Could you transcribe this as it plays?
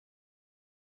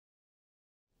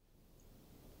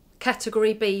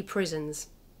Category B prisons.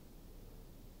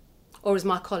 Or as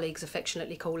my colleagues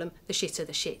affectionately call them, the shit of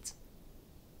the shit.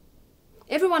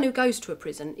 Everyone who goes to a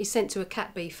prison is sent to a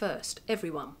Cat B first,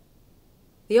 everyone.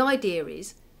 The idea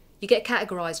is you get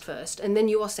categorised first and then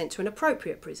you are sent to an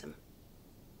appropriate prison.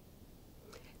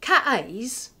 Cat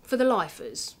A's for the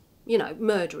lifers, you know,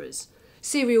 murderers,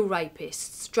 serial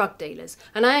rapists, drug dealers.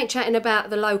 And I ain't chatting about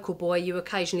the local boy you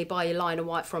occasionally buy your line of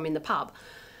white from in the pub.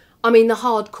 I mean the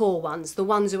hardcore ones, the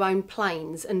ones who own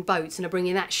planes and boats and are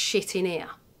bringing that shit in here.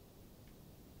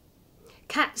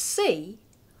 Cat C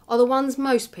are the ones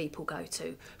most people go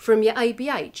to, from your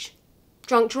ABH,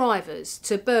 drunk drivers,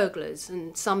 to burglars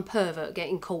and some pervert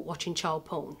getting caught watching child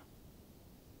porn.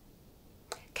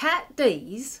 Cat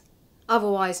D's,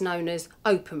 otherwise known as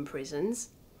open prisons,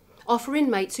 are for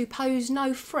inmates who pose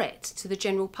no threat to the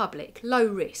general public, low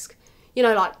risk, you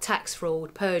know, like tax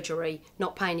fraud, perjury,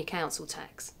 not paying your council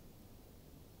tax.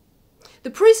 The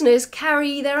prisoners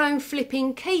carry their own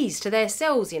flipping keys to their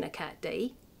cells in a Cat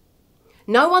D.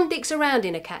 No one dicks around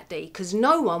in a Cat D because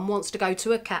no one wants to go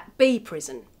to a Cat B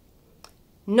prison.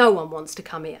 No one wants to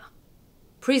come here.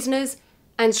 Prisoners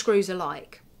and screws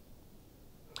alike.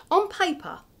 On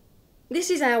paper,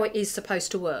 this is how it is supposed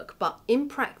to work, but in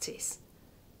practice,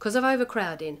 because of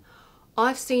overcrowding,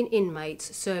 I've seen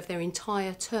inmates serve their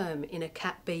entire term in a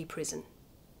Cat B prison.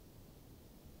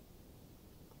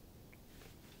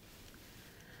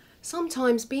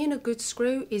 Sometimes being a good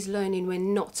screw is learning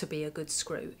when not to be a good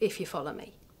screw, if you follow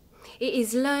me. It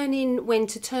is learning when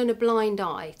to turn a blind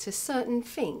eye to certain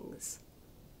things.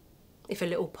 If a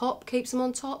little pop keeps them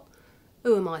on top,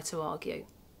 who am I to argue?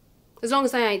 As long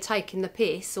as they ain't taking the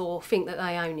piss or think that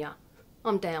they own you,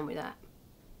 I'm down with that.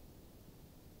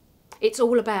 It's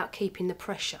all about keeping the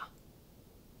pressure.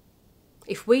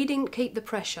 If we didn't keep the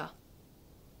pressure,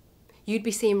 you'd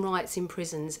be seeing riots in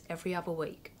prisons every other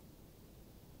week.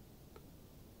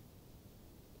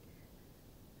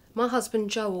 My husband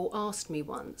Joel asked me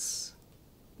once,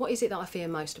 what is it that I fear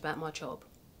most about my job?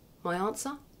 My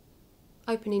answer?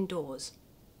 Opening doors.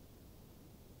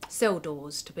 Cell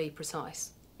doors, to be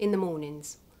precise, in the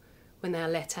mornings when they are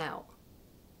let out.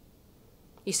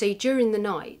 You see, during the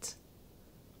night,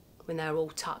 when they're all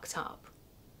tucked up,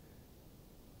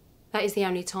 that is the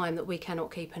only time that we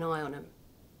cannot keep an eye on them.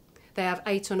 They have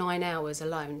 8 or 9 hours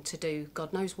alone to do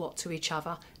God knows what to each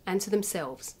other and to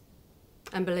themselves.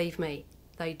 And believe me,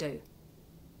 they do.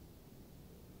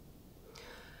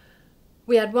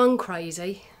 We had one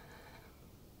crazy.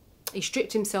 He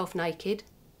stripped himself naked,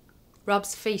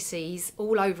 rubs faeces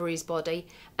all over his body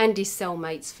and his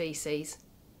cellmate's faeces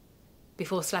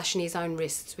before slashing his own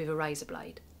wrists with a razor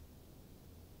blade.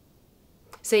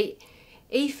 See,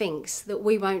 he thinks that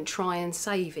we won't try and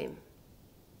save him.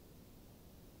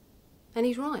 And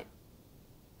he's right.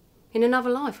 In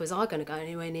another life, was I going to go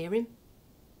anywhere near him?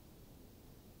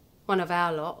 One of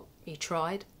our lot, he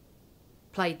tried,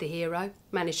 played the hero,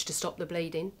 managed to stop the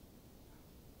bleeding.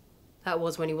 That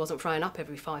was when he wasn't throwing up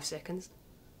every 5 seconds.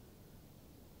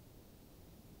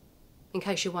 In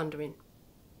case you're wondering,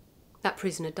 that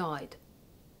prisoner died.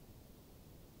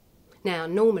 Now,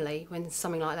 normally, when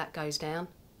something like that goes down,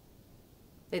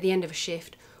 at the end of a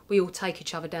shift, we all take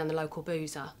each other down the local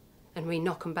boozer and we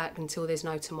knock 'em back until there's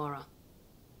no tomorrow.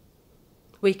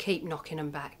 We keep knocking 'em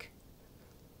back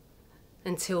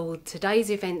until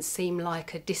today's events seem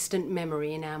like a distant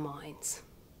memory in our minds.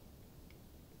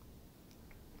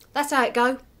 That's how it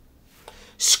go.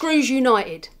 Screws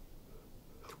United.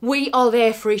 We are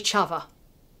there for each other.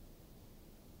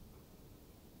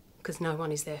 Because no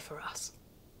one is there for us.